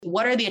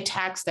what are the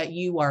attacks that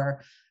you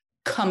are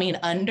coming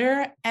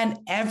under? And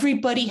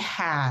everybody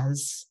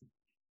has,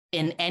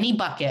 in any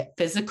bucket,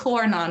 physical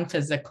or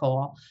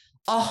non-physical,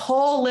 a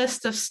whole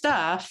list of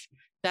stuff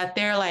that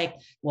they're like,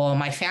 well,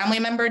 my family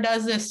member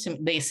does this,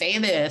 they say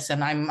this,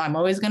 and I'm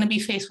always going to be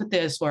faced with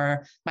this,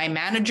 or my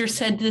manager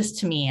said this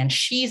to me, and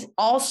she's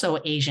also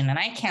Asian, and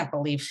I can't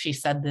believe she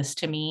said this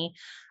to me.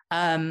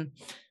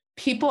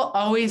 People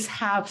always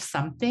have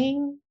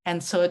something.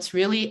 And so it's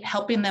really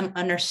helping them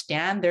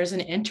understand there's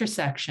an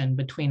intersection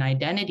between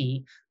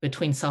identity,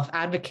 between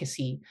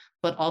self-advocacy,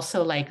 but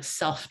also like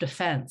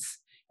self-defense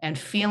and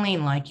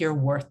feeling like you're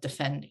worth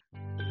defending.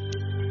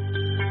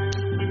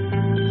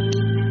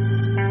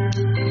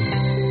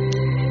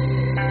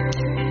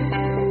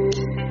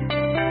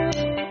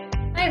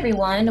 Hi,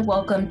 everyone.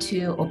 Welcome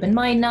to Open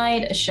Mind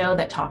Night, a show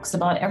that talks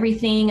about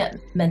everything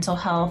mental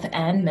health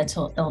and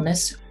mental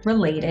illness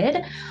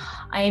related.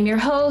 I am your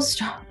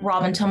host,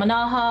 Robin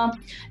Tomanaha.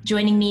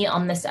 Joining me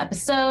on this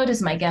episode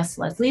is my guest,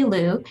 Leslie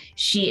Lew.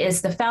 She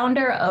is the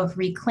founder of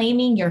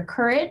Reclaiming Your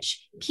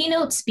Courage,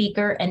 keynote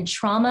speaker, and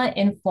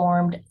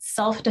trauma-informed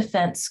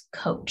self-defense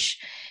coach.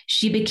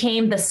 She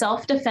became the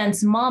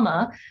self-defense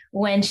mama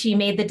when she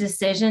made the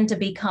decision to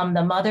become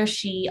the mother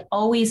she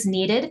always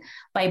needed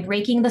by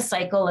breaking the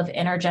cycle of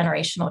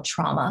intergenerational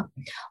trauma.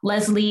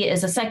 Leslie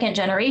is a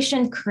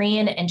second-generation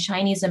Korean and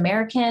Chinese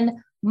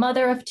American,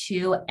 mother of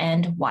two,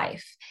 and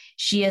wife.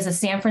 She is a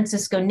San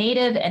Francisco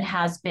native and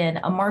has been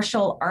a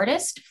martial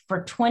artist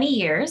for 20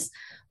 years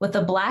with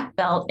a black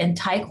belt in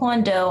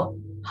Taekwondo,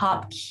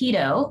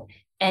 Hapkido,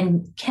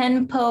 and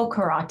Kenpo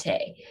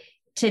Karate.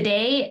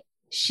 Today,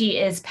 she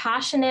is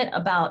passionate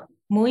about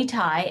Muay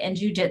Thai and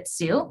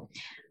Jiu-Jitsu.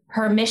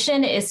 Her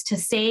mission is to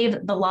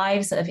save the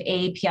lives of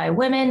AAPI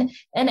women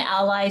and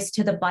allies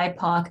to the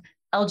BIPOC,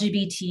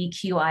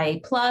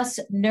 LGBTQIA+,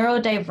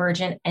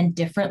 neurodivergent, and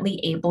differently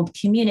abled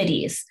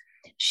communities.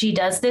 She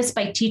does this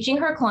by teaching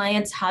her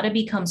clients how to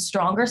become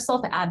stronger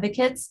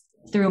self-advocates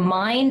through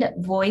mind,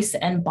 voice,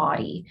 and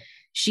body.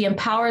 She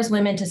empowers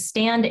women to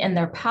stand in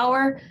their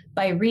power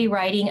by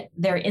rewriting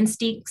their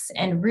instincts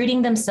and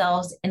rooting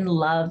themselves in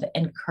love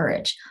and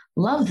courage.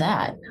 Love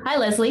that. Hi,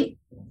 Leslie.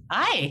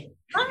 Hi.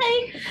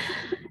 Hi.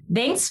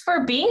 Thanks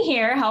for being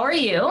here. How are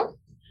you?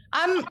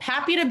 I'm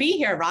happy to be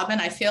here, Robin.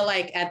 I feel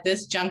like at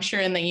this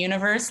juncture in the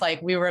universe,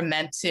 like we were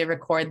meant to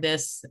record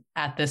this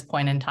at this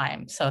point in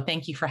time. So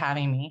thank you for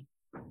having me.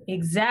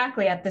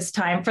 Exactly at this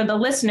time. For the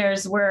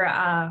listeners,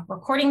 we're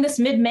recording this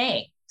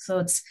mid-May. So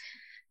it's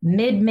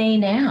mid-May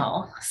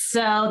now.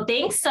 So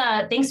thanks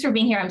for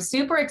being here. I'm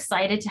super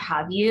excited to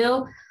have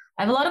you.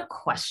 I have a lot of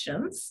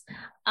questions.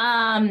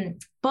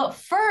 But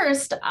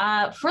first,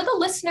 for the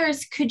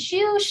listeners, could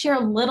you share a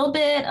little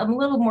bit? I'm a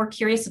little more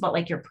curious about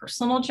like your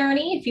personal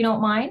journey, if you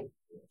don't mind.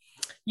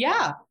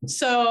 Yeah.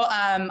 So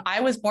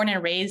I was born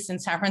and raised in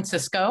San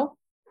Francisco.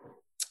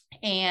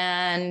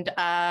 And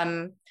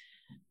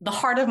the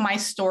heart of my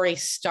story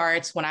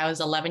starts when I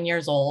was 11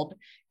 years old.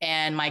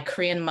 And my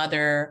Korean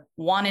mother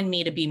wanted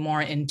me to be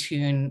more in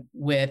tune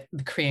with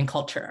the Korean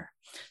culture.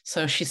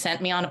 So she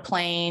sent me on a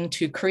plane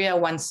to Korea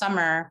one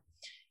summer.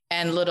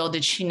 And little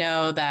did she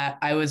know that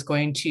I was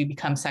going to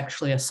become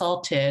sexually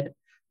assaulted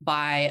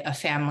by a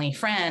family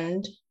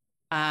friend,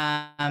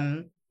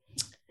 and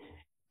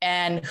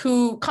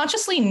who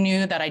consciously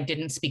knew that I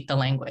didn't speak the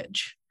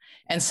language.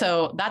 And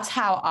so that's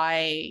how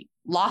I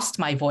lost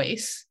my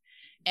voice,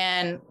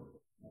 and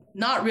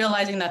not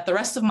realizing that the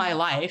rest of my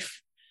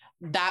life,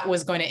 that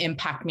was going to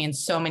impact me in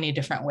so many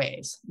different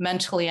ways,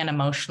 mentally and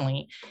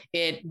emotionally.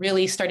 It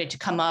really started to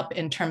come up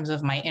in terms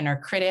of my inner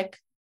critic,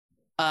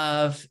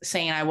 of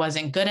saying I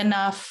wasn't good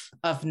enough,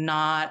 of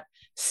not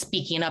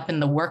speaking up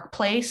in the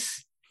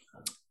workplace.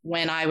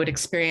 When I would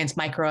experience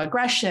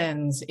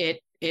microaggressions,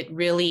 it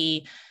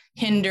really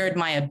hindered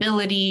my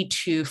ability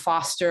to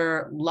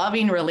foster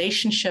loving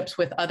relationships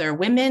with other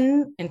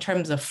women in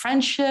terms of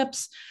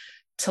friendships,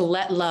 to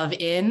let love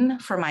in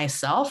for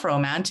myself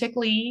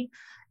romantically.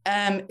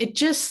 It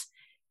just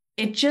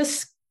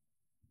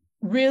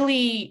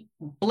really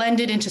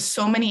blended into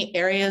so many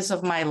areas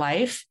of my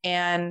life.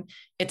 And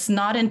it's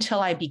not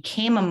until I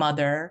became a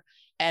mother,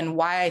 and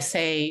why I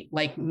say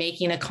like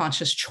making a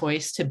conscious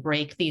choice to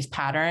break these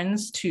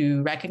patterns,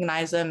 to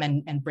recognize them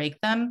and break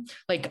them,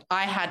 like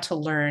I had to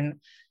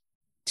learn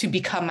to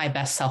become my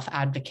best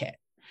self-advocate.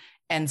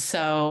 And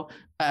so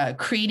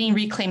creating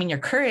Reclaiming Your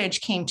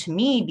Courage came to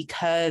me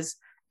because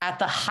at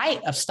the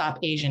height of Stop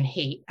Asian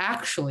Hate,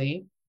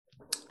 actually,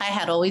 I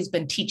had always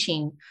been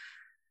teaching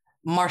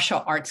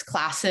martial arts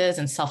classes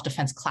and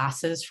self-defense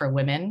classes for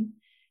women.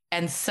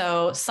 And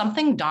so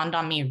something dawned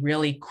on me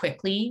really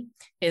quickly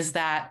is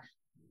that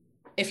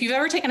if you've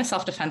ever taken a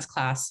self-defense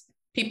class,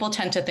 people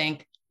tend to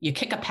think you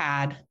kick a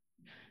pad,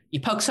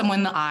 you poke someone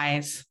in the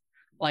eyes,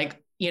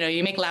 like,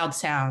 you make loud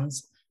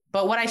sounds.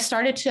 But what I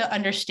started to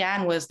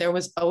understand was there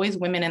was always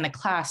women in the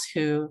class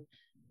who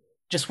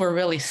just were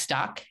really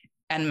stuck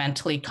and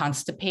mentally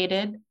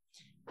constipated.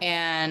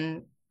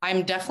 And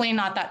I'm definitely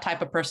not that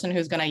type of person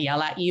who's going to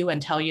yell at you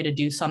and tell you to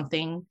do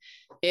something.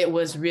 It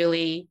was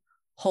really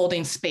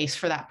holding space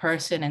for that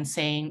person and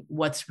saying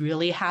what's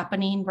really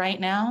happening right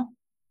now,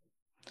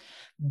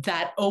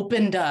 that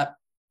opened up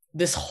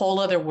this whole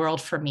other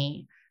world for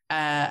me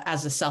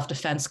as a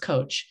self-defense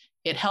coach.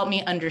 It helped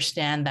me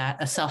understand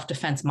that a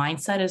self-defense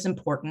mindset is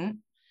important,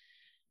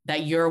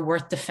 that you're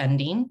worth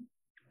defending.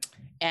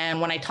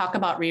 And when I talk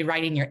about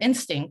rewriting your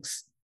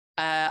instincts,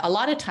 a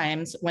lot of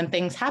times when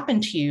things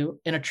happen to you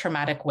in a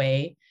traumatic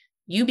way,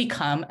 you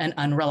become an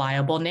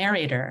unreliable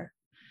narrator.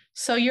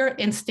 So your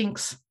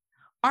instincts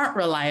aren't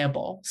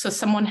reliable. So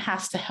someone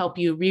has to help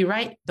you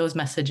rewrite those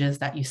messages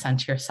that you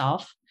sent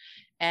yourself.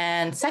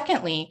 And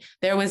secondly,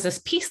 there was this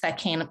piece that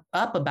came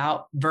up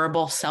about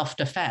verbal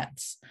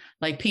self-defense.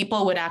 Like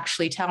people would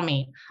actually tell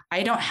me,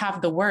 I don't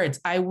have the words.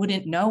 I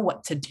wouldn't know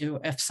what to do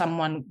if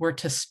someone were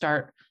to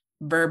start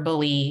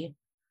verbally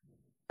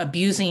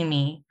abusing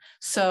me.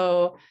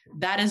 So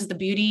that is the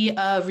beauty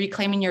of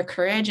reclaiming your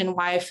courage and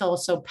why I feel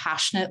so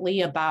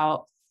passionately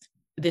about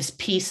this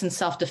piece in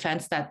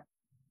self-defense that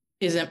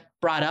isn't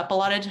brought up a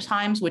lot of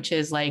times, which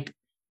is like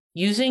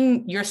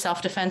using your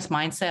self-defense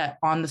mindset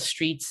on the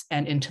streets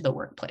and into the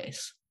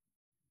workplace.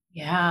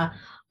 Yeah,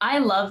 I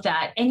love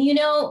that. And you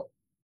know,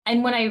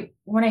 and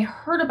when I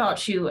heard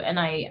about you and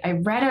I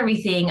read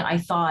everything, I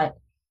thought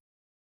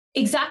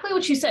exactly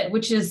what you said,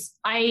 which is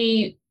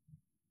I've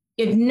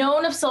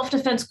known of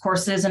self-defense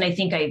courses, and I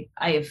think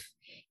I've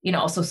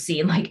also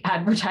seen like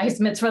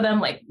advertisements for them,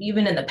 like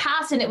even in the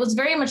past. And it was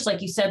very much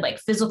like you said, like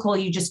physical,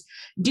 you just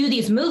do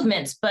these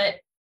movements. But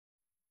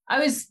I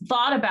always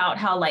thought about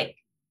how like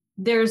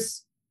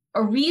there's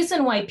a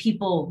reason why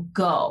people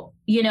go,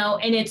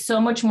 and it's so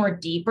much more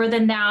deeper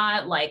than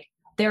that. Like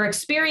their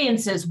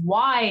experiences,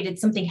 why did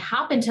something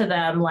happen to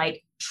them,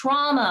 like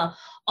trauma,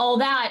 all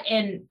that.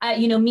 And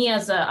me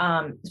as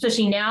a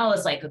especially now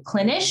as like a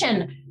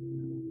clinician,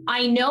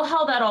 I know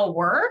how that all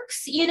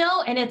works,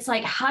 and it's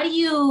like, how do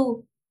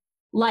you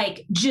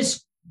like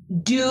just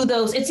do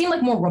those? It seemed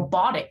like more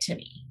robotic to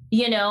me,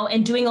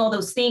 and doing all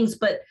those things,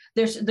 but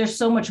there's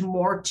so much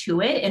more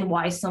to it and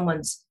why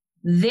someone's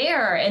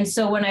there. And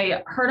so when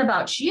I heard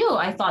about you,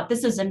 I thought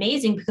this is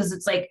amazing because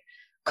it's like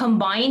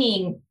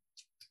combining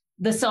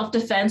the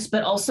self-defense,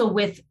 but also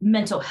with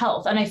mental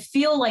health. And I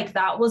feel like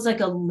that was like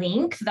a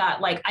link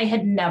that like I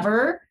had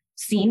never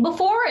seen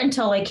before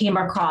until I came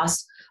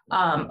across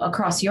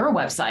your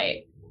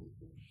website.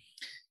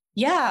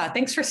 Yeah,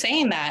 thanks for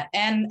saying that.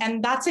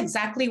 And that's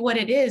exactly what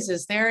it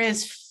is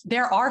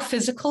there are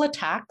physical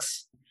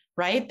attacks,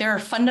 right? There are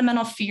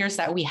fundamental fears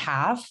that we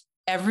have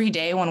every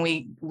day when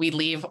we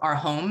leave our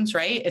homes,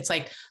 right? It's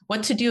like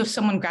what to do if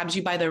someone grabs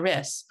you by the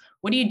wrist.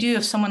 What do you do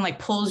if someone like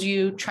pulls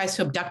you, tries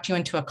to abduct you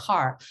into a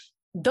car?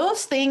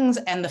 Those things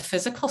and the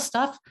physical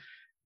stuff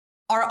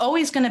are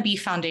always going to be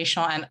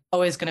foundational and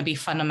always going to be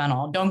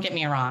fundamental. Don't get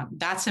me wrong.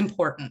 That's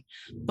important.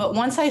 But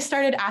once I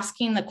started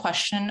asking the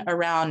question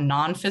around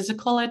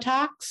non-physical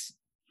attacks,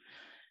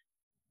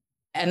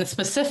 and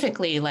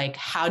specifically like,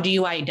 how do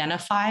you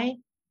identify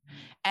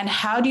and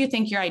how do you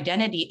think your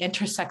identity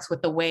intersects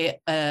with the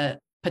way a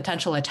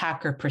potential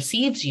attacker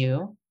perceives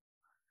you?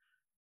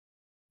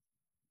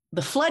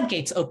 The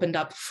floodgates opened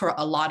up for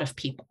a lot of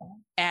people.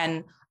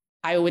 And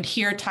I would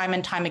hear time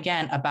and time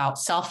again about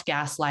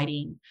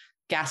self-gaslighting,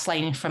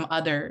 gaslighting from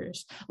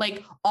others.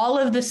 Like all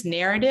of this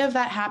narrative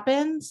that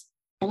happens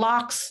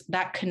blocks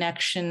that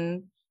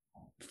connection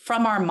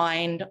from our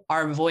mind,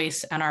 our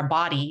voice, and our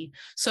body.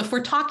 So if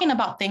we're talking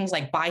about things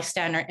like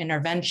bystander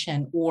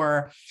intervention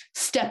or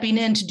stepping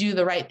in to do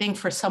the right thing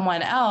for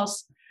someone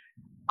else,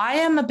 I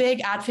am a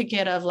big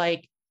advocate of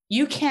like,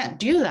 you can't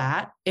do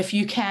that if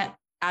you can't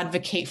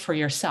advocate for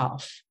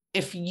yourself.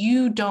 If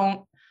you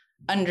don't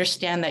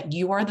understand that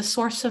you are the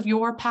source of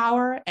your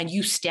power and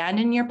you stand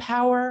in your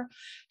power,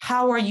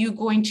 how are you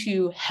going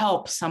to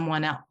help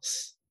someone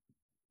else?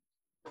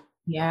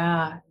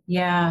 Yeah.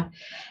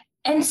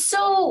 And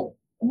so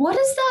what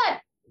is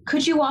that?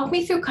 Could you walk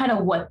me through kind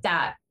of what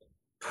that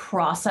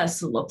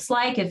process looks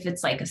like? If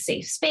it's like a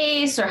safe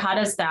space, or how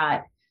does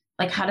that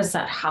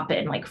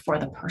happen like for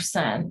the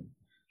person?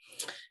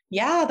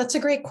 Yeah, that's a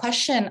great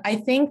question. I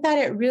think that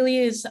it really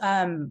is,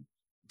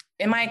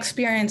 in my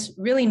experience,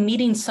 really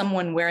meeting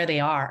someone where they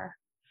are,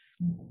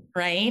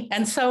 right?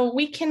 And so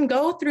we can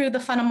go through the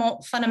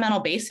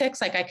fundamental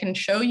basics. Like I can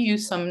show you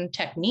some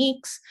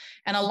techniques.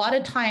 And a lot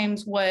of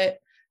times what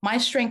my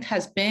strength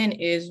has been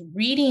is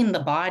reading the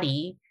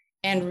body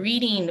and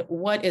reading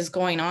what is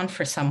going on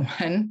for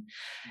someone.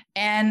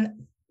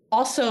 And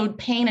also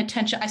paying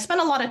attention. I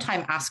spend a lot of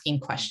time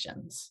asking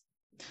questions.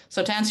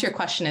 So to answer your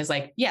question is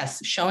like,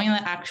 yes, showing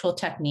the actual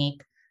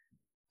technique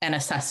and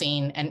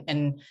assessing.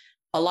 And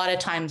a lot of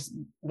times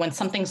when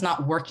something's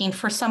not working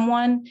for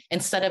someone,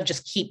 instead of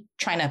just keep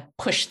trying to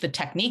push the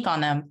technique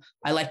on them,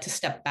 I like to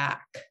step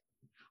back.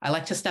 I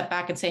like to step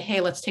back and say,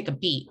 hey, let's take a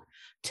beat.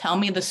 Tell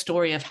me the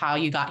story of how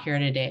you got here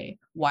today.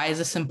 Why is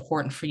this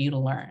important for you to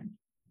learn?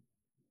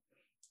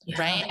 Yeah.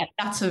 Right? And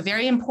that's a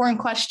very important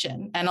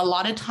question. And a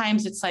lot of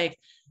times it's like,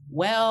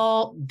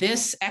 well,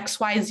 this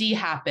XYZ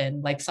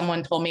happened. Like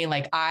someone told me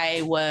like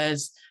I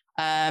was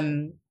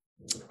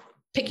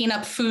picking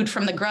up food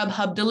from the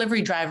Grubhub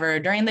delivery driver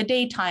during the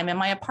daytime in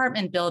my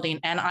apartment building,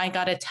 and I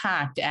got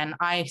attacked and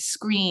I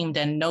screamed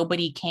and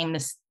nobody came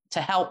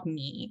to help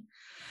me.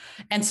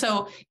 And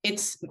so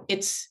it's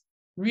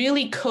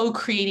really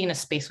co-creating a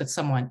space with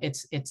someone.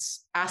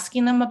 It's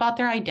asking them about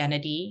their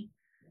identity.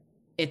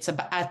 It's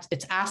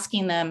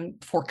asking them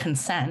for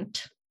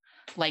consent,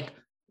 like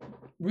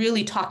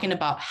really talking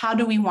about, how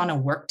do we want to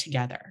work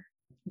together?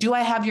 Do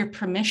I have your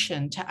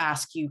permission to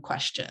ask you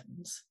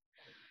questions?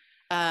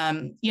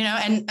 And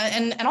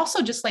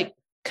also just like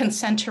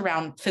consent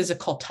around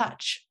physical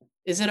touch.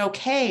 Is it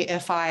okay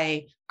if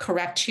I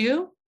correct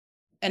you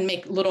and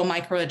make little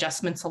micro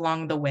adjustments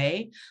along the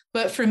way?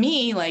 But for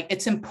me, like,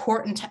 it's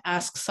important to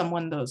ask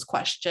someone those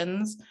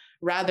questions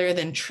rather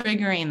than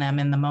triggering them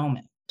in the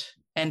moment,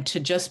 and to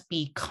just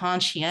be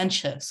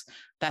conscientious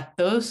that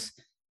those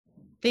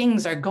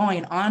things are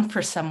going on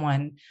for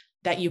someone,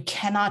 that you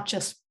cannot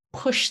just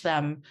push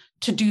them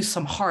to do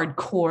some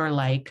hardcore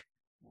like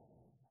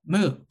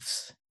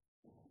moves.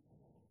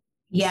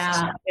 Yeah.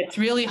 So it's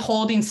really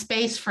holding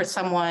space for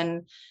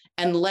someone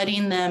and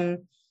letting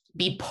them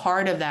be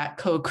part of that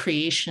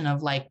co-creation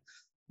of like,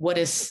 what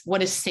does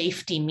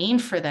safety mean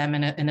for them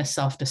in a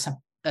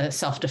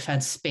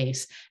self-defense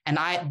space. And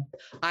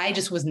I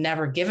just was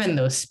never given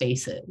those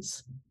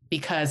spaces,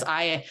 because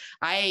I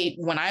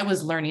when I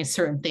was learning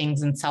certain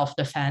things in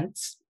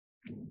self-defense,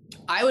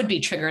 I would be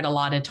triggered a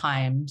lot of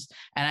times.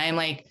 And I'm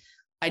like,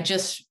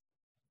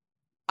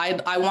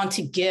 I want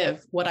to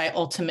give what I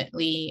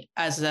ultimately,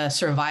 as a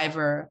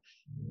survivor,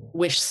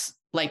 wish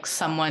like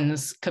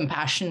someone's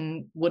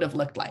compassion would have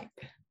looked like.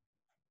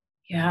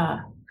 Yeah.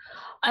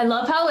 I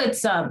love how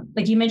it's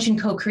like you mentioned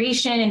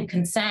co-creation and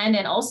consent.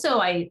 And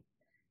also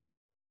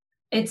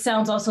it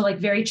sounds also like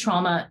very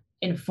trauma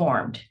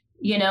informed,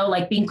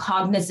 like being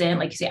cognizant,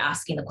 like you say,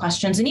 asking the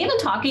questions, and even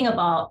talking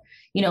about,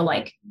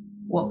 like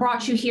what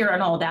brought you here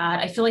and all that.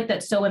 I feel like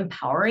that's so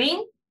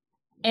empowering.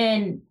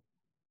 And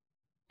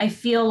I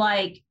feel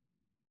like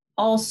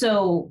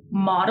also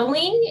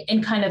modeling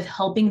and kind of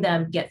helping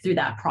them get through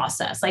that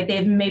process. Like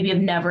they've maybe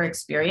have never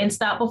experienced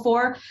that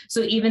before.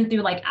 So even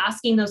through like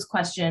asking those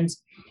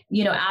questions,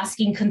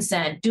 asking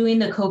consent, doing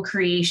the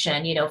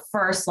co-creation,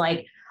 first,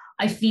 like,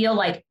 I feel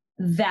like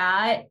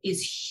that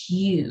is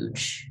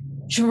huge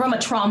from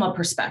a trauma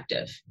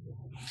perspective.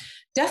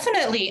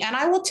 Definitely. And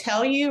I will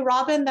tell you,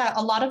 Robin, that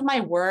a lot of my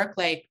work,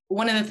 like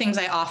one of the things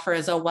I offer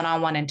is a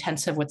one-on-one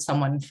intensive with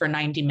someone for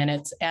 90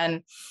 minutes.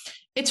 And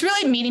it's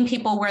really meeting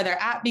people where they're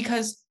at,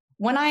 because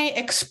when I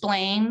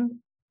explain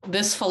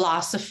this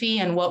philosophy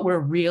and what we're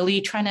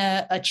really trying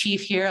to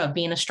achieve here of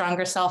being a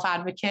stronger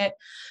self-advocate,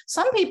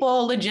 some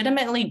people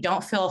legitimately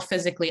don't feel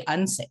physically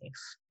unsafe.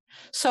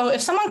 So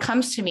if someone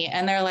comes to me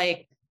and they're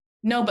like,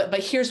 no, but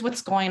here's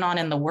what's going on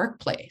in the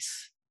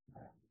workplace,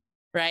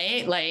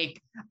 right?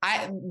 Like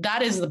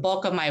that is the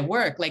bulk of my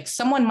work. Like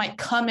someone might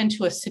come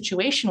into a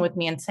situation with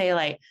me and say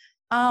like,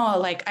 oh,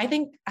 like, I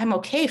think I'm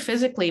okay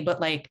physically,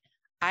 but like,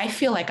 I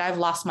feel like I've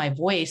lost my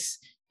voice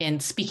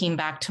in speaking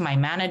back to my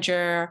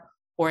manager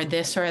or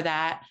this or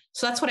that.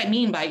 So that's what I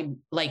mean by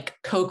like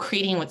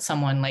co-creating with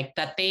someone, like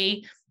that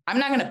I'm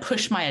not going to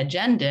push my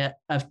agenda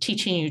of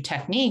teaching you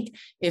technique.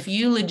 If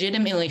you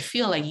legitimately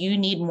feel like you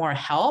need more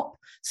help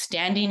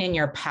standing in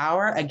your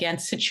power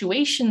against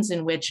situations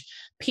in which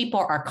people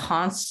are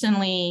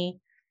constantly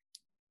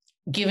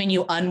giving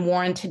you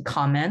unwarranted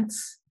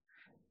comments,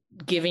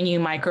 giving you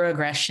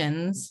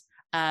microaggressions,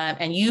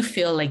 and you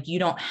feel like you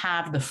don't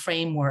have the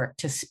framework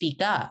to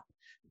speak up,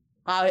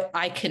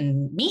 I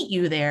can meet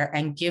you there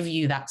and give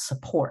you that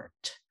support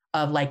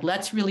of like,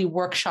 let's really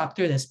workshop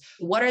through this.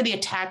 What are the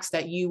attacks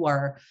that you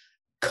are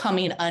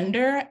coming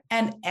under?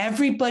 And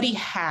everybody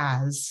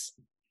has,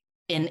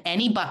 in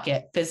any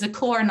bucket,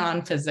 physical or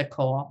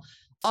non-physical,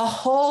 a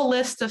whole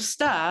list of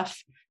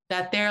stuff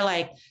that they're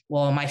like,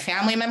 well, my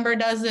family member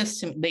does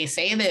this, they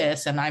say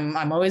this, and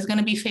I'm always going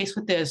to be faced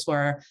with this,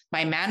 or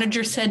my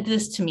manager said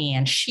this to me,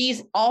 and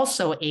she's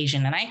also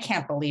Asian, and I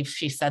can't believe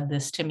she said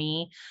this to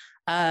me.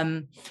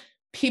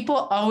 People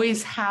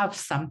always have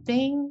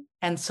something.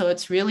 And so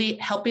it's really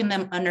helping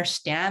them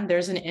understand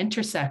there's an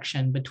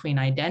intersection between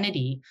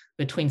identity,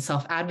 between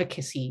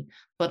self-advocacy,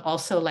 but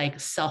also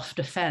like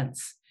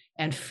self-defense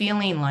and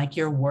feeling like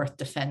you're worth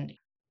defending.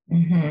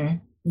 Mm-hmm.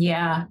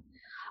 Yeah.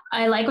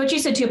 I like what you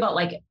said too about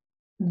like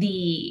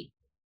the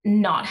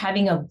not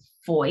having a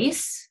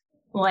voice.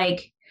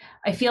 Like,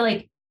 I feel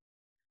like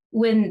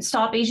when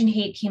Stop Asian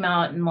Hate came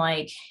out, and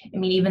like, I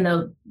mean, even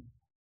though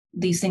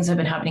these things have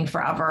been happening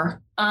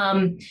forever,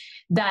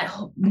 that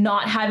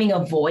not having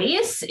a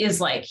voice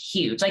is like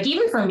huge. Like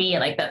even for me,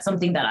 like that's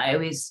something that I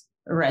always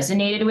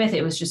resonated with.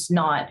 It was just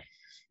not,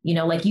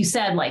 like you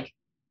said, like,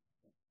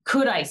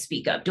 could I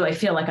speak up? Do I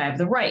feel like I have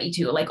the right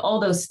to? Like all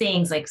those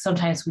things, like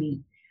sometimes we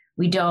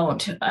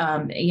don't,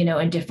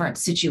 in different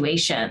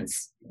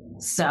situations.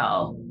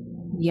 So,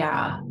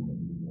 yeah.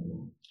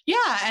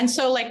 Yeah. And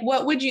so like,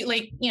 what would you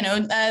like,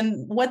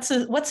 what's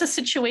a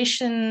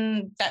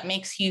situation that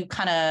makes you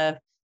kind of,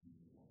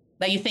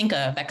 that you think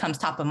of, that comes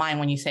top of mind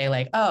when you say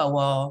like, oh,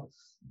 well,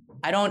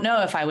 I don't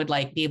know if I would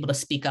like be able to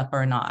speak up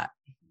or not.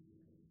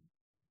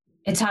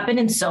 It's happened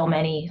in so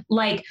many,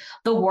 like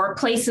the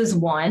workplace is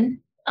one.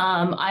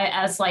 I,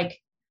 as like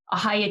a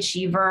high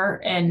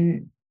achiever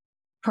and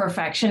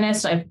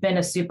perfectionist, I've been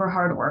a super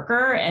hard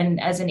worker.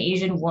 And as an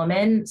Asian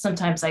woman,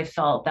 sometimes I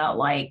felt that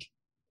like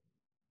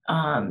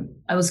I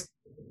was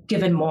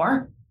given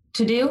more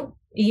to do,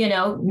 you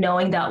know,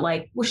 knowing that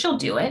like, well, she'll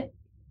do it.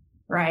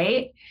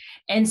 Right.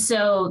 And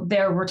so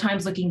there were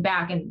times looking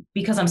back, and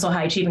because I'm so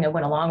high achieving, I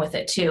went along with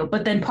it too.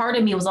 But then part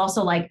of me was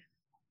also like,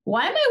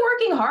 why am I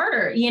working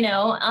harder, you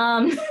know,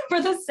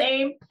 for the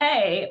same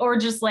pay, or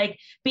just like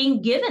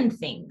being given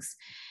things,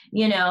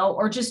 you know,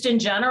 or just in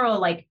general,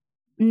 like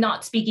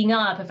not speaking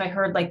up. If I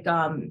heard like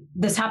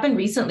this happened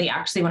recently,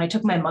 actually, when I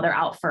took my mother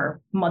out for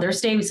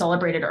Mother's Day, we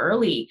celebrated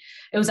early.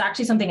 It was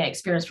actually something I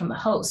experienced from the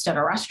host at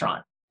a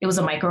restaurant. It was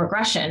a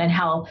microaggression, and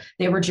how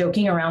they were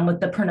joking around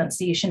with the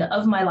pronunciation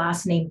of my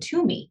last name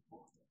to me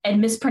and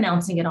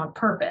mispronouncing it on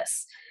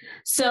purpose.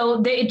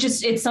 So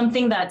it's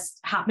something that's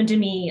happened to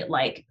me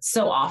like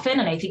so often.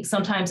 And I think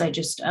sometimes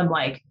I'm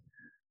like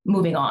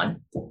moving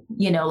on,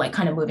 you know, like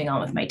kind of moving on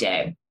with my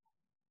day.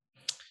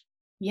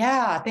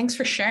 Yeah. Thanks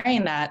for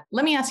sharing that.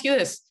 Let me ask you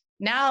this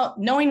now,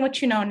 knowing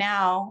what you know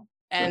now,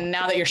 and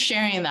now that you're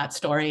sharing that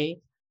story,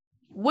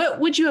 what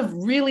would you have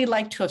really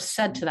liked to have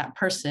said to that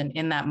person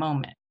in that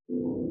moment?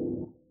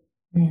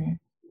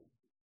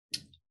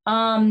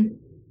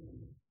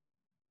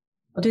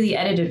 I'll do the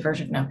edited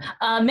version now.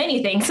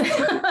 Many things,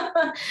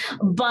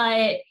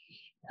 but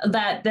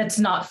that's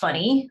not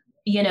funny.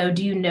 You know,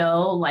 do you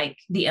know like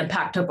the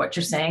impact of what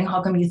you're saying?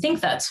 How come you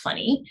think that's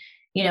funny?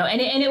 You know, and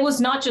it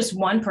was not just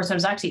one person, it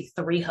was actually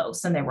 3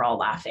 hosts, and they were all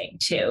laughing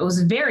too. It was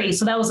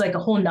so that was like a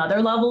whole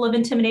nother level of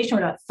intimidation.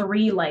 We got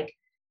 3 like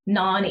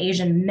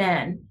non-Asian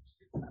men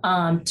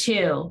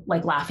too,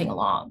 like laughing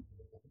along.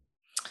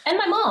 And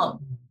my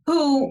mom,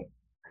 who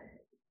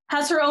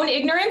has her own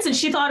ignorance, and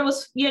she thought it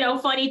was, you know,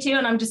 funny too.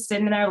 And I'm just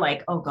sitting there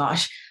like, oh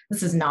gosh,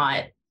 this is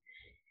not.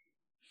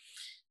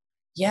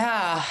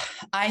 Yeah,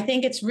 I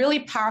think it's really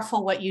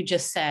powerful what you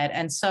just said.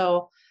 And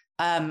so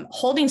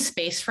holding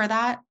space for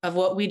that of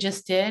what we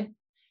just did,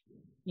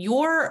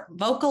 your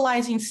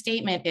vocalizing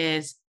statement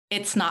is,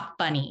 it's not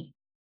funny.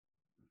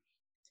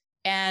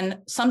 And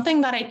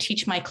something that I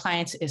teach my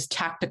clients is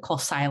tactical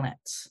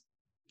silence.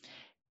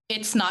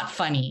 It's not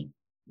funny.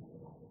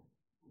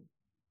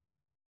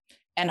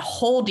 And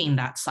holding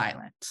that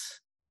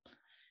silence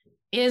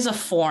is a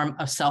form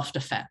of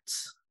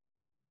self-defense.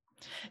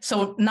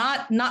 So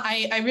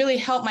I really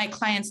help my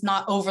clients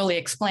not overly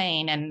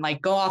explain and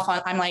like go off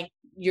on, I'm like,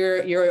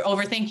 you're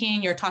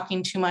overthinking, you're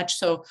talking too much.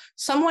 So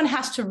someone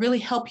has to really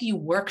help you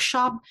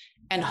workshop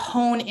and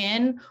hone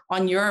in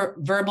on your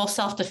verbal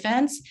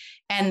self-defense.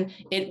 And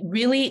it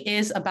really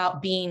is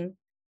about being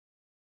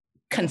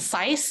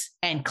concise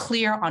and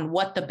clear on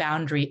what the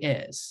boundary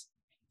is.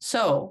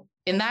 So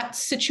in that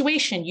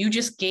situation, you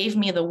just gave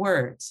me the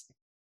words,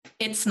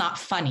 it's not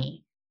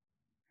funny.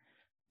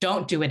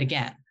 Don't do it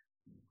again.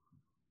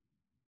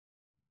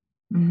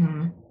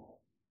 Mm-hmm.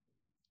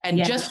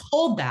 And just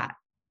hold that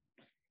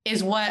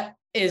is what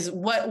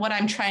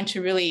I'm trying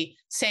to really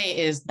say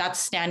is that's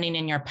standing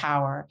in your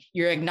power.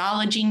 You're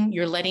acknowledging,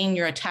 you're letting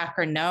your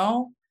attacker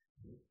know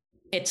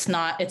it's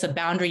a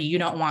boundary you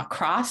don't want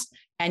crossed.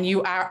 And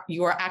you are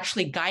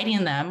actually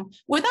guiding them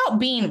without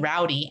being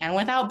rowdy and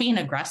without being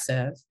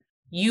aggressive.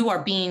 You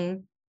are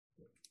being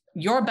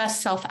your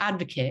best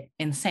self-advocate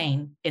in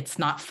saying, it's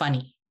not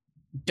funny.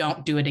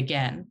 Don't do it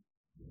again.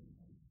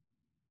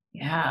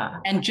 Yeah.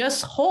 And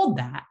just hold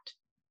that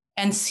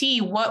and see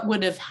what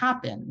would have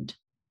happened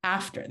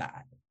after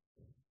that.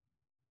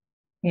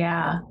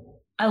 Yeah.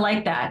 I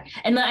like that.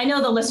 And I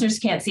know the listeners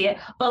can't see it,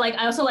 but like,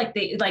 I also like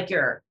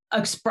your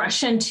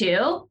expression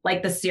too,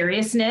 like the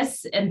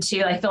seriousness. And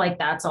too, I feel like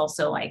that's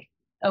also like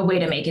a way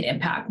to make an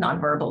impact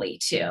non-verbally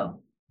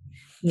too.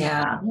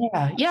 Yeah.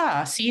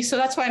 Yeah. See, so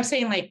that's why I'm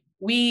saying like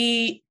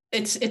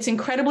it's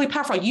incredibly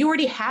powerful. You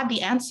already had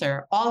the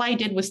answer. All I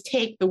did was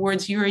take the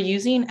words you were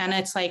using. And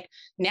it's like,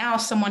 now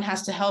someone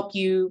has to help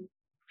you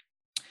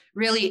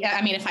really.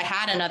 I mean, if I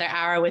had another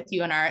hour with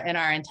you in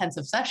our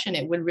intensive session,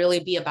 it would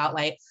really be about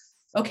like,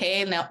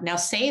 okay, now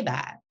say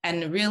that.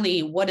 And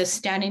really, what does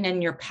standing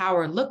in your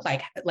power look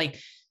like? Like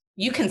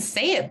you can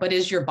say it, but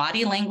is your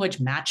body language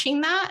matching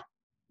that?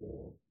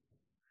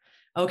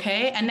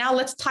 Okay. And now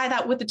let's tie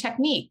that with the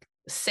technique.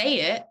 Say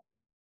it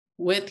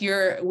with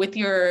your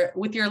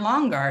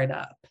long guard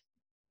up.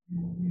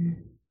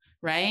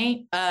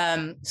 Right.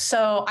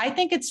 So I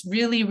think it's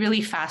really,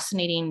 really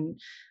fascinating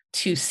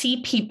to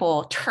see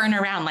people turn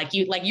around like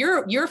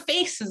your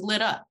face is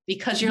lit up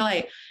because you're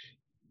like,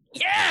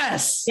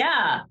 yes,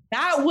 yeah,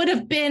 that would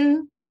have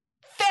been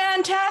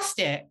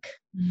fantastic.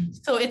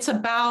 So it's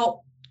about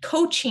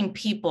coaching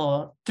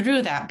people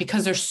through that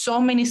because there's so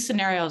many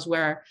scenarios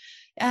where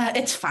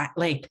it's fine.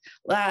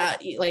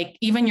 Like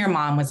even your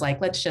mom was like,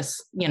 let's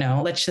just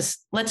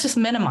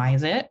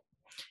minimize it.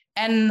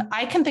 And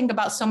I can think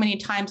about so many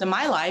times in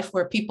my life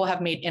where people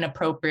have made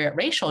inappropriate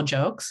racial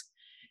jokes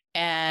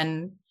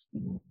and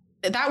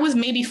that was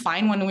maybe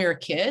fine when we were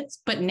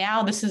kids, but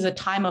now this is a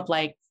time of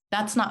like,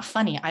 that's not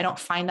funny. I don't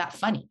find that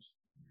funny.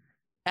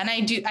 And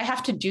I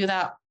have to do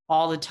that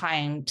all the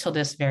time till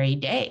this very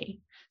day.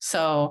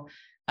 So,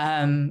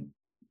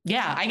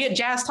 yeah, I get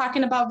jazzed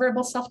talking about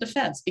verbal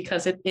self-defense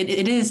because it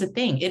is a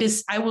thing. It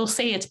is, I will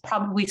say it's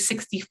probably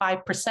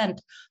 65%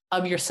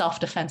 of your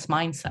self-defense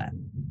mindset.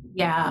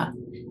 Yeah.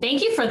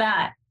 Thank you for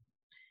that.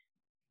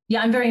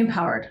 Yeah, I'm very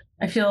empowered.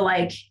 I feel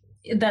like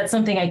that's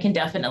something I can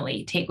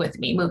definitely take with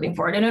me moving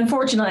forward. And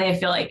unfortunately, I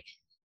feel like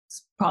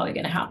it's probably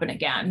going to happen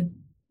again,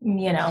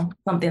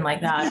 something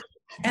like that.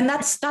 And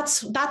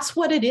that's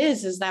what it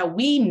is that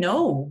we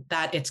know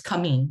that it's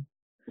coming.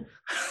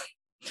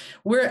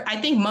 I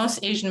think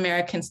most Asian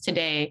Americans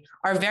today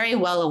are very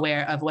well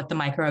aware of what the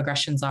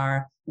microaggressions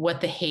are,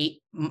 what the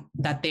hate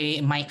that they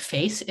might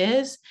face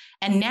is.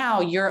 And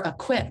now you're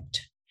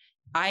equipped.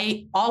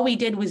 All we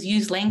did was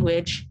use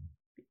language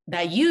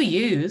that you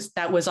used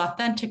that was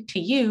authentic to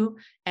you.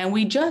 And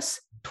we just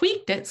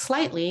tweaked it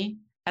slightly.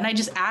 And I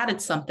just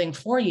added something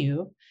for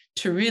you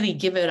to really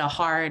give it a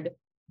hard.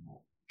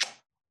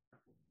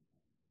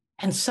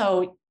 And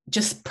so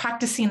just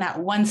practicing that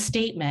one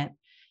statement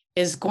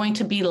is going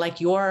to be like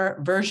your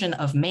version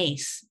of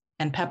mace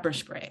and pepper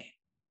spray,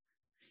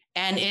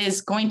 and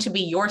is going to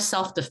be your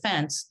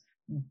self-defense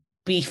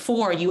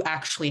before you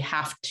actually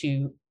have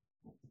to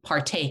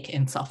partake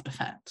in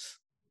self-defense.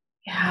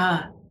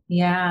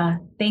 Yeah.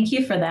 Thank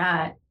you for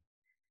that.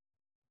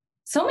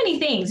 So many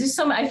things.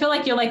 I feel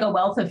like you're like a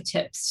wealth of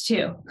tips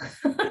too,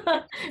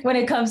 when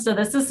it comes to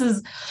this. This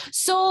is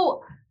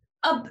so.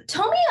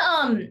 Tell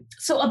me,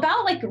 so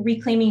about like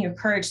reclaiming your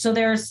courage. So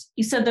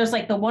you said there's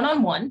like the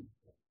one-on-one,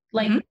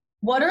 like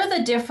what are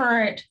the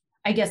different,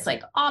 I guess,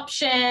 like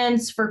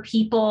options for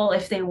people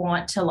if they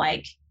want to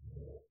like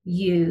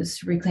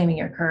use reclaiming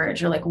your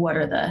courage, or like, what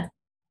are the?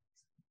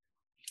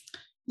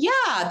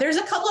 Yeah, there's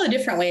a couple of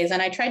different ways,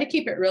 and I try to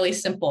keep it really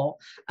simple.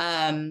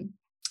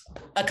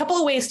 A couple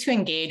of ways to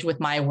engage with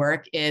my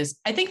work is,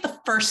 I think the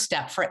first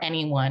step for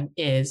anyone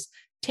is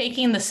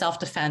taking the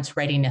self-defense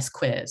readiness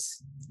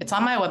quiz. It's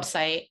on my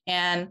website,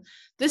 and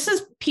this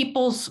is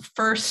people's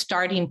first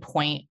starting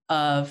point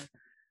of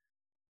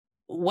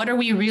what are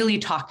we really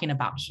talking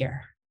about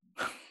here?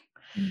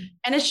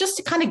 And it's just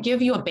to kind of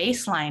give you a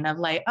baseline of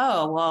like,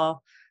 oh,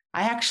 well,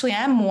 I actually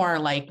am more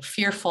like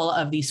fearful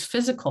of these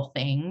physical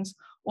things,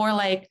 or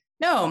like,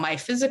 no,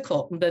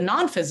 the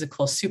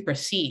non-physical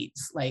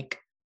supersedes like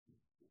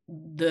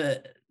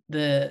the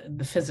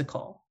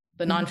physical,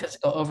 the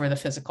non-physical over the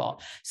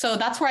physical. So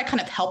that's where I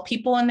kind of help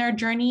people in their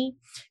journey,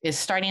 is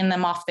starting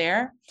them off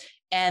there,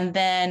 and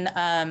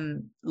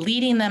then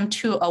leading them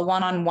to a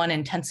one-on-one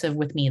intensive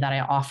with me that I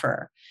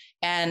offer.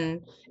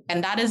 And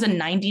that is a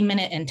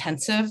 90-minute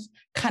intensive,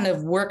 kind of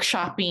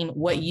workshopping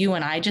what you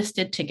and I just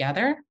did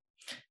together.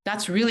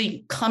 That's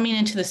really coming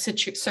into the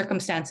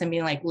circumstance and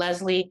being like,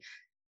 Leslie,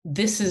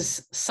 this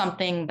is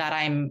something that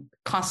I'm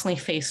constantly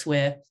faced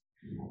with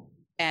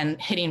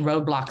and hitting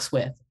roadblocks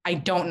with. I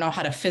don't know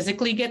how to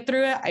physically get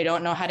through it. I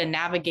don't know how to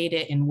navigate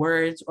it in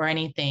words or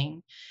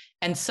anything.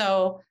 And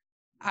so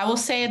I will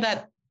say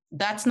that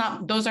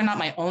those are not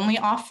my only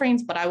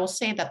offerings, but I will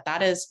say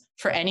that is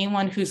for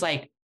anyone who's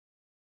like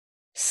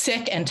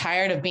sick and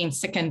tired of being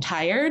sick and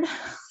tired.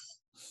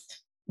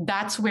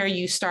 That's where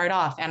you start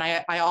off. And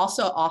I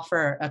also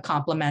offer a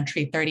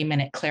complimentary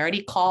 30-minute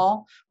clarity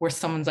call where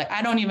someone's like,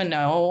 I don't even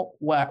know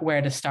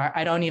where to start.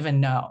 I don't even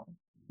know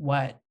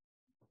what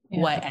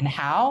and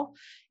how.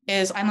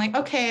 I'm like,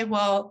 okay,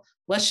 well,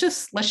 let's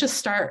just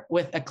start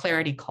with a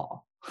clarity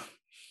call.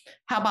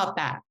 How about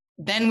that?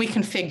 Then we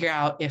can figure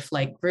out if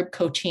like group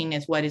coaching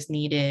is what is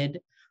needed,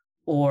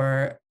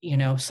 or,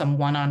 some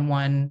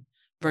one-on-one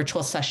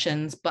virtual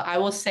sessions. But I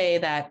will say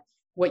that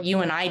what you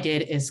and I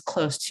did is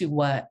close to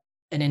what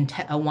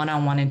a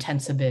one-on-one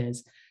intensive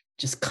is.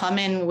 Just come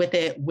in with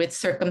it, with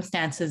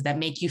circumstances that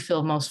make you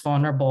feel most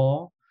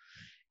vulnerable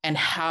and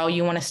how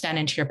you want to stand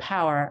into your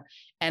power.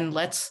 And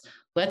let's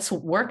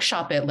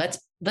workshop it.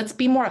 Let's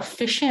be more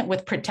efficient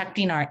with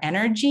protecting our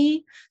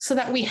energy so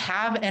that we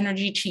have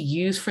energy to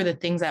use for the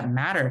things that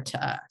matter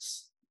to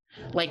us.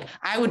 Like,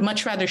 I would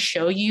much rather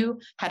show you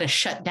how to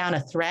shut down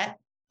a threat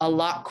a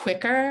lot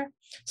quicker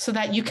so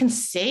that you can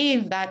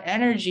save that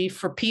energy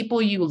for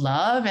people you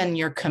love and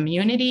your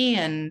community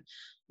and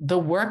the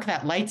work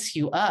that lights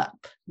you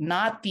up,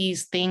 not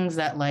these things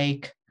that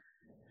like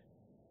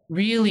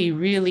really,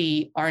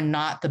 really are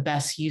not the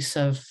best use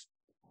of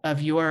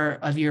your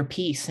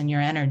peace and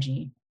your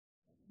energy.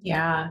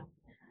 Yeah,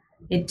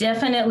 it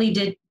definitely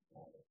did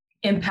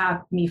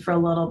impact me for a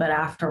little bit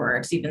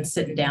afterwards, even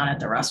sitting down at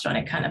the restaurant.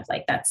 It kind of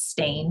like that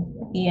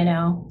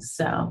stain,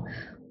 so,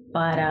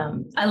 but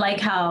I like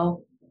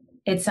how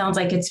it sounds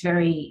like it's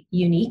very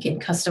unique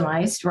and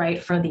customized,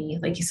 right? For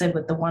like you said,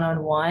 with the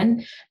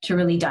one-on-one, to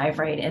really dive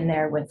right in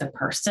there with the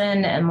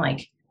person and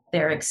like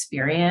their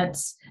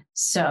experience.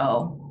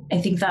 So I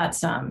think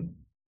that's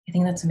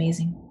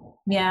amazing.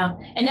 Yeah.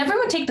 And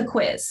everyone take the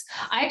quiz.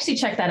 I actually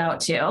checked that out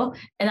too.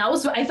 And I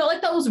felt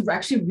like that was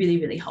actually really,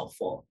 really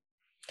helpful.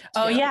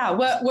 Oh yeah.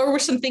 What were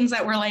some things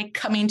that were like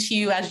coming to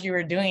you as you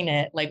were doing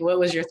it? Like, what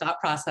was your thought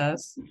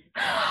process?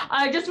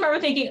 I just remember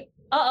thinking,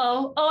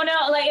 oh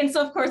no. Like, and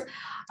so of course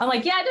I'm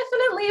like, yeah,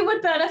 definitely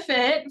would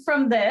benefit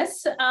from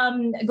this,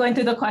 going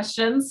through the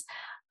questions.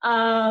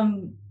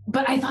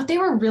 But I thought they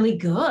were really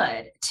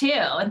good too.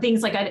 And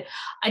things like I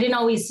didn't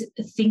always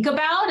think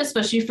about,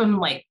 especially from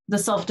like the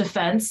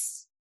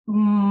self-defense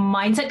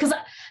mindset.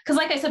 Cause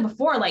like I said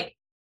before, like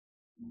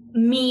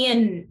me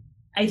and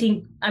I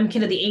think I'm a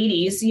kid of the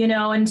 80s,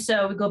 and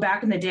so we go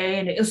back in the day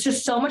and it was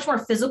just so much more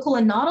physical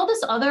and not all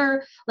this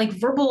other like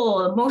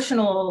verbal,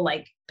 emotional,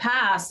 like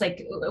past,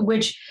 like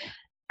which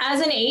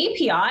as an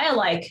API,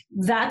 like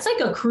that's like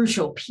a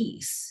crucial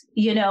piece,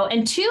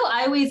 and two,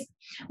 I always,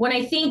 when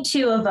I think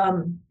too of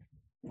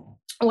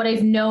what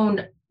I've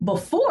known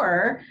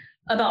before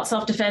about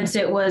self-defense,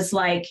 it was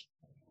like,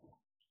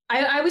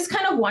 I always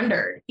kind of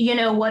wondered,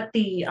 what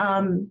the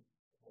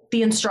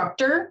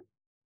instructor,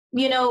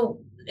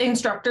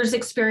 instructor's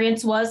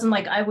experience was. And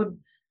like, I would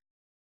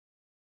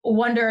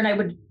wonder, and I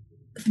would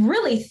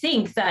really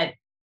think that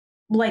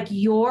like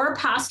your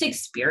past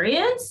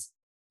experience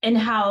and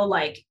how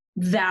like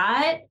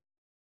that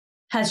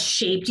has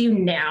shaped you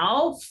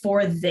now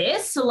for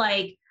this,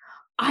 like,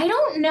 I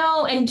don't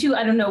know. And two,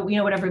 I don't know,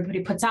 what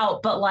everybody puts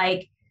out, but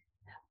like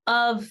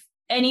of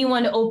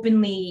anyone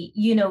openly,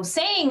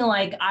 saying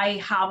like, I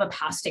have a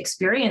past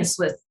experience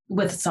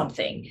with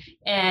something.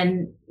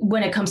 And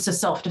when it comes to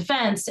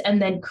self-defense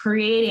and then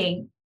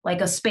creating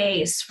like a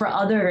space for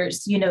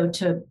others,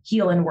 to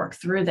heal and work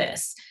through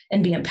this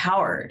and be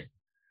empowered.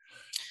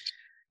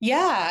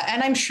 Yeah.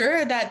 And I'm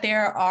sure that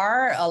there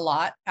are a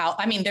lot out.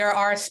 I mean, there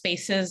are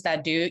spaces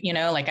that do,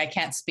 like I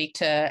can't speak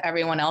to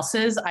everyone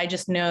else's. I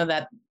just know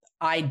that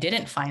I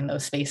didn't find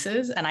those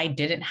spaces and I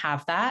didn't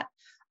have that.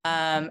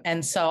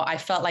 And so I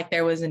felt like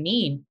there was a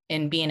need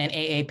in being an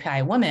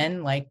AAPI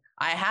woman. Like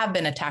I have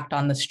been attacked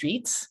on the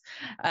streets.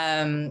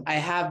 I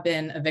have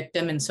been a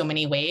victim in so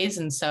many ways.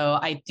 And so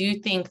I do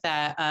think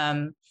that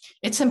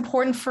it's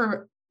important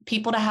for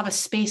people to have a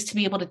space to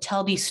be able to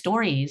tell these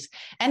stories.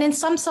 And in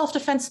some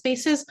self-defense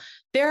spaces,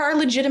 there are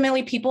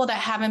legitimately people that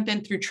haven't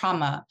been through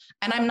trauma.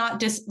 And I'm not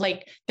just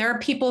like, there are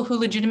people who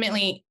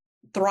legitimately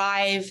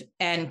thrive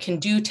and can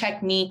do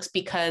techniques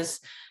because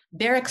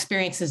their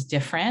experience is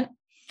different.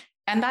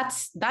 And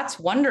that's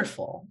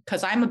wonderful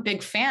because I'm a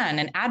big fan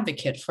and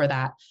advocate for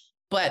that.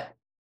 But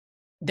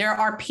there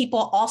are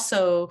people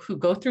also who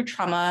go through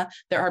trauma.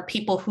 There are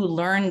people who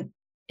learn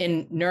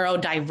in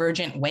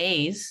neurodivergent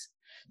ways.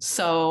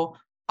 So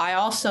I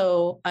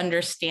also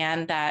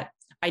understand that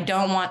I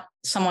don't want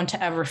someone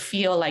to ever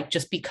feel like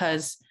just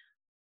because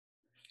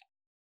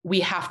we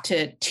have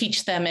to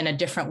teach them in a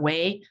different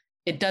way,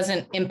 it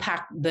doesn't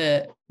impact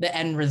the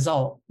end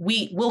result.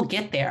 We will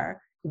get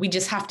there. We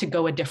just have to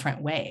go a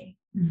different way.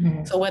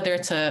 Mm-hmm. So whether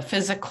it's a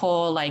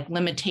physical like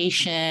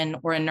limitation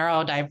or a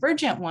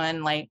neurodivergent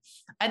one, like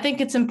I think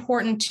it's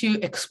important to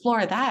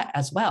explore that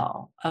as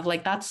well, of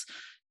like that's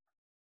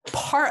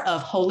part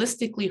of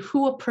holistically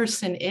who a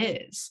person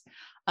is.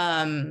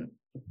 And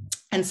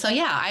so,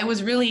 yeah, I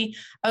was really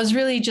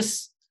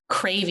just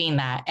craving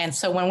that. And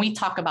so when we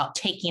talk about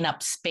taking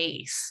up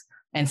space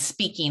and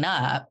speaking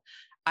up,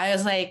 I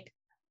was like,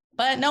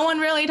 but no one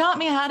really taught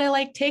me how to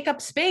like take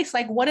up space.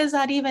 Like, what does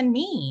that even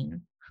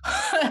mean?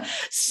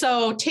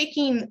 So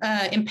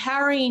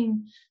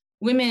empowering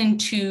women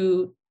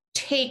to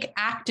take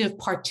active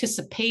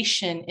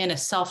participation in a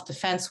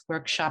self-defense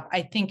workshop,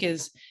 I think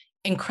is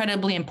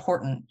incredibly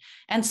important.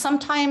 And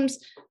sometimes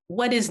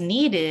what is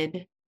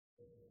needed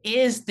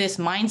is this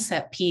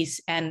mindset piece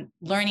and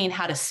learning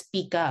how to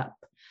speak up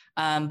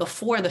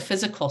before the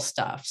physical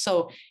stuff.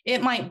 So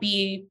it might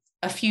be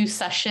a few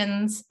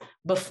sessions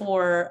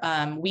before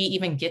we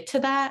even get to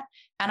that.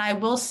 And I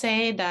will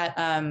say that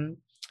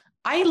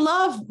I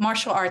love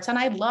martial arts and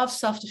I love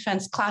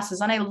self-defense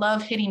classes and I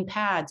love hitting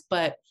pads,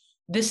 but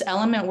this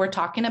element we're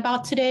talking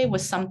about today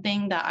was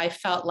something that I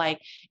felt like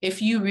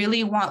if you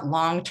really want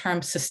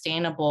long-term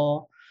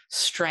sustainable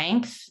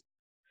strength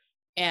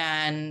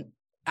and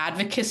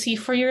advocacy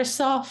for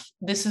yourself,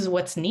 this is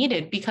what's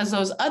needed, because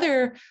those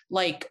other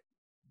like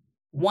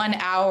 1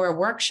 hour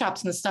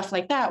workshops and stuff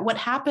like that, what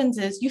happens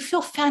is you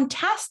feel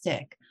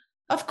fantastic.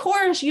 Of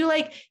course, you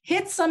like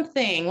hit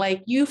something,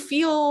 like you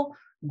feel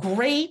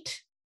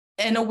great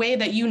in a way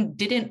that you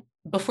didn't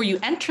before you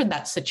entered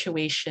that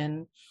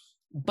situation.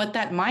 But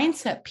that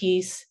mindset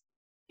piece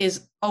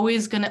is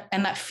always going to,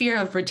 and that fear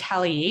of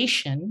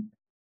retaliation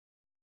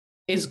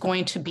is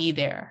going to be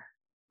there,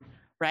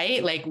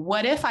 right? Like,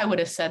 what if I would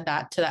have said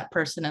that to that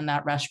person in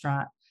that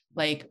restaurant?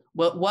 Like,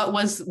 what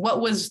was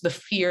the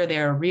fear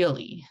there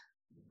really?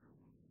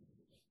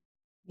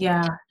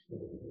 Yeah.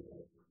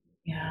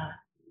 Yeah.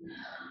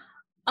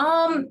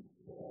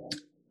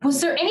 Was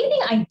there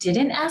anything I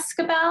didn't ask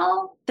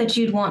about that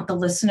you'd want the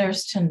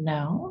listeners to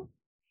know?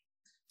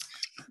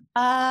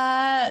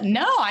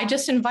 No, I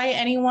just invite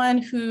anyone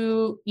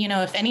who,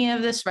 if any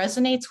of this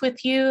resonates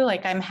with you,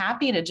 like I'm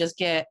happy to just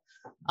get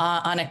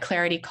on a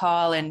clarity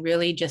call and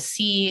really just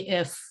see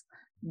if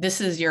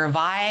this is your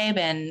vibe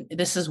and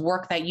this is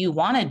work that you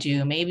want to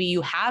do. Maybe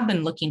you have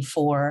been looking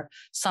for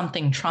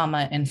something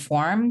trauma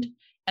informed.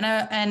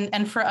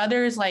 And for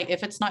others, like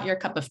if it's not your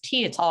cup of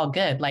tea, it's all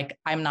good. Like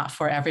I'm not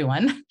for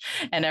everyone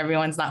and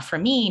everyone's not for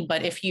me.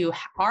 But if you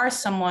are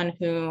someone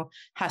who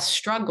has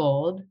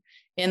struggled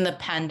in the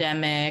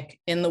pandemic,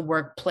 in the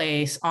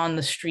workplace, on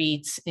the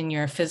streets, in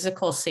your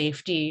physical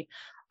safety,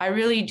 I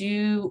really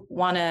do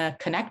want to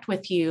connect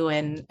with you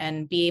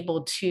and be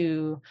able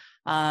to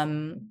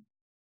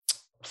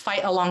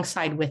fight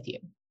alongside with you.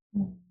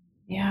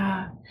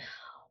 Yeah.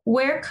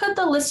 Where could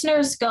the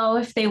listeners go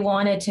if they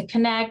wanted to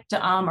connect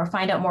or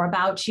find out more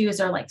about you? Is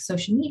there like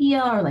social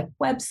media or like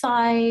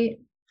website?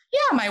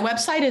 Yeah, my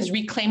website is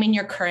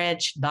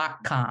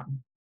reclaimingyourcourage.com.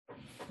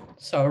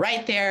 So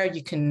right there,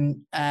 you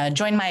can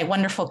join my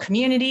wonderful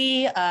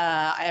community.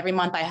 Every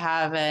month I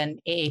have an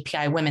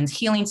AAPI Women's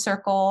Healing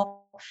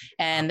Circle,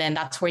 and then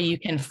that's where you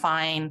can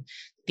find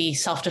the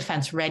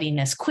self-defense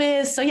readiness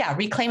quiz. So yeah,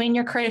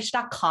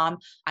 reclaimingyourcourage.com.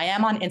 I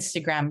am on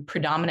Instagram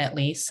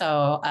predominantly.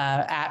 So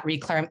at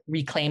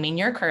Reclaiming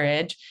Your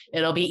Courage,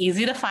 it'll be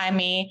easy to find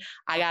me.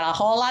 I got a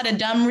whole lot of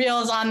dumb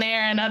reels on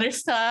there and other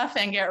stuff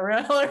and get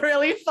really,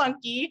 really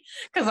funky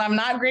because I'm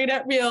not great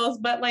at reels,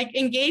 but like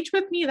engage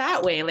with me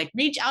that way. Like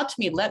reach out to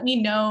me. Let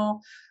me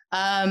know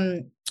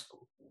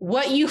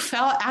what you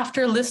felt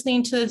after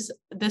listening to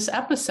this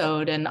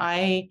episode. And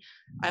I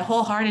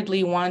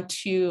wholeheartedly want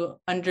to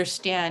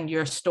understand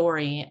your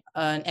story.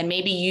 And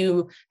maybe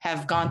you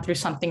have gone through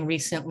something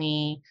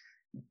recently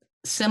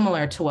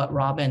similar to what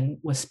Robin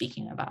was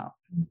speaking about.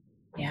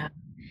 Yeah,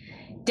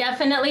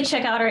 definitely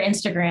check out our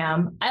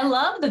Instagram. I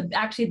love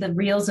the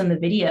reels and the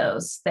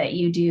videos that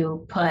you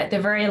do put.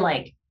 They're very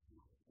like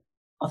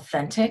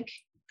authentic,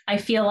 I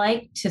feel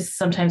like, to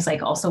sometimes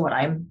like also what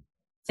I'm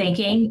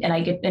thinking,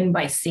 and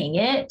by seeing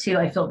it too,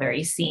 I feel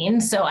very seen.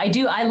 So I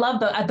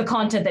love the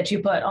content that you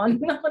put on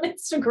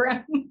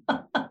Instagram.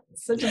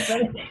 Such a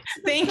thing.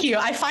 Thank you.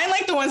 I find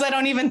like the ones I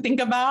don't even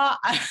think about.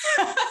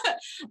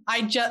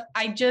 I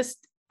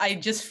just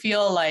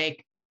feel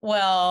like,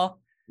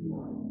 well,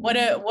 what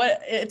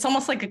it's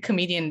almost like a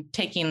comedian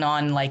taking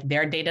on like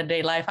their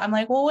day-to-day life. I'm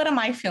like, well, what am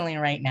I feeling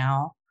right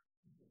now?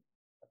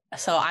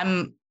 So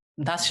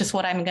that's just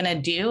what I'm going to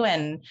do.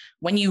 And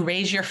when you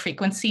raise your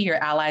frequency, your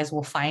allies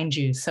will find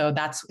you. So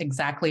that's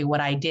exactly what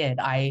I did.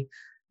 I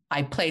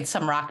played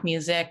some rock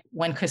music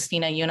when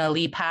Christina Yuna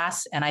Lee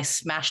passed, and I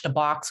smashed a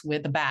box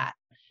with a bat,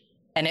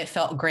 and it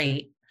felt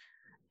great.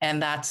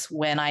 And that's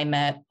when I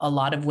met a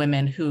lot of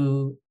women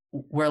who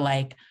were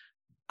like,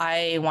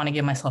 I want to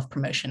give myself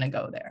permission to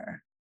go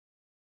there.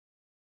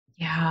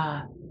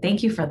 Yeah.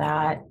 Thank you for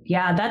that.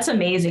 Yeah, that's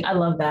amazing. I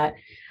love that.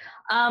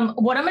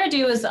 What I'm going to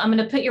do is I'm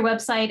going to put your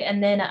website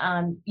and then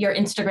your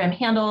Instagram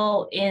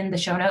handle in the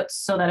show notes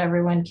so that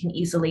everyone can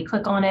easily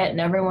click on it, and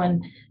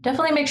everyone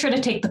definitely make sure to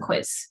take the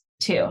quiz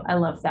too. I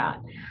love that.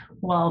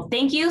 Well,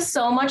 thank you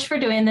so much for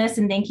doing this,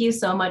 and thank you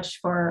so much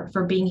for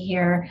being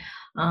here.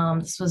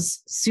 This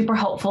was super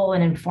helpful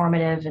and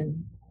informative,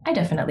 and I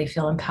definitely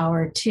feel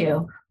empowered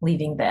too,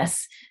 leaving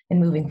this and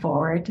moving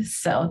forward.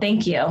 So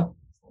thank you.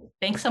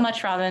 Thanks so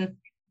much, Robin.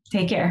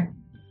 Take care.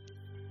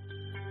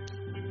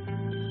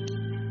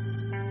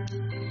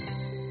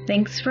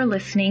 Thanks for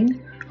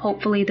listening.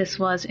 Hopefully this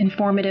was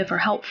informative or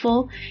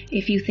helpful.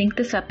 If you think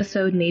this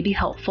episode may be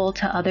helpful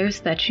to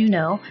others that you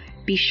know,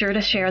 be sure to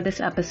share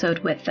this episode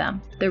with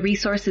them. The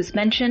resources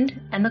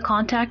mentioned and the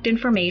contact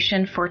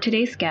information for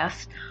today's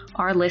guests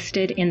are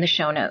listed in the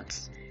show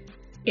notes.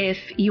 If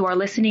you are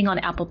listening on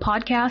Apple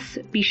Podcasts,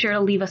 be sure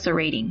to leave us a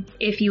rating.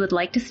 If you would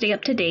like to stay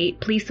up to date,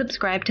 please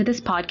subscribe to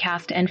this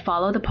podcast and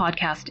follow the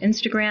podcast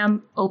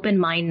Instagram, Open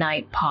Mind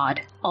Night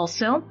Pod.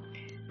 Also,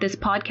 this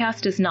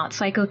podcast is not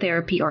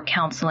psychotherapy or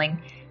counseling.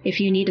 If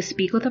you need to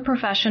speak with a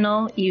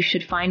professional, you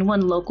should find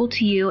one local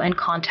to you and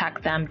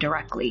contact them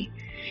directly.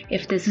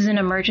 If this is an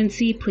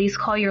emergency, please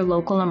call your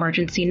local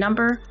emergency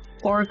number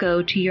or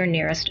go to your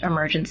nearest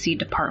emergency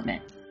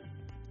department.